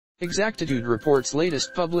Exactitude reports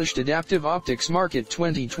latest published Adaptive Optics Market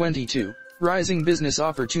 2022, Rising Business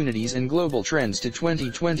Opportunities and Global Trends to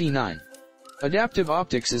 2029. Adaptive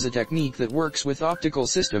optics is a technique that works with optical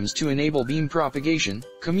systems to enable beam propagation,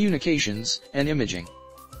 communications, and imaging.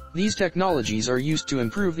 These technologies are used to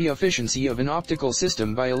improve the efficiency of an optical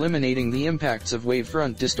system by eliminating the impacts of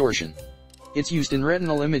wavefront distortion. It's used in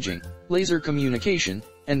retinal imaging, laser communication,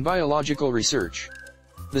 and biological research.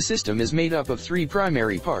 The system is made up of three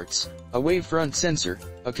primary parts: a wavefront sensor,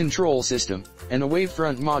 a control system, and a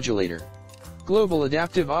wavefront modulator. Global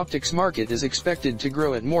adaptive optics market is expected to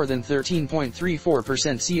grow at more than 13.34%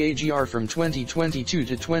 CAGR from 2022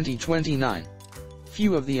 to 2029.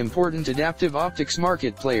 Few of the important adaptive optics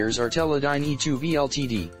market players are Teledyne E2V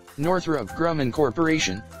Ltd, Northrop Grumman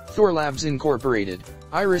Corporation, Thorlabs Incorporated,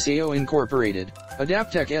 Iris AO Incorporated,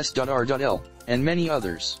 Adaptec S.R.L., and many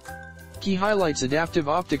others. Key highlights: adaptive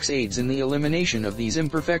optics aids in the elimination of these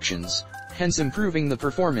imperfections, hence improving the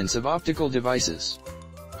performance of optical devices.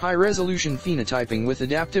 High-resolution phenotyping with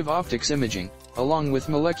adaptive optics imaging, along with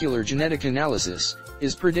molecular genetic analysis,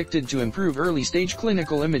 is predicted to improve early-stage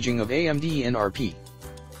clinical imaging of AMD and RP.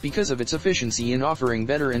 Because of its efficiency in offering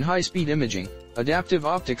better and high-speed imaging, adaptive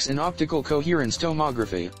optics and optical coherence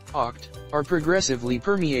tomography, OCT, are progressively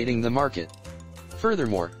permeating the market.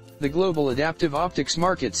 Furthermore, the global adaptive optics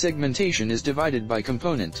market segmentation is divided by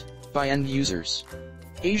component, by end users.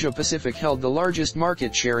 Asia-Pacific held the largest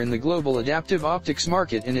market share in the global adaptive optics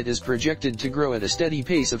market, and it is projected to grow at a steady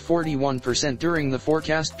pace of 41% during the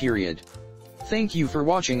forecast period. Thank you for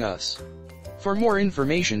watching us. For more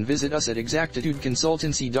information, visit us at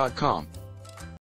exactitudeconsultancy.com.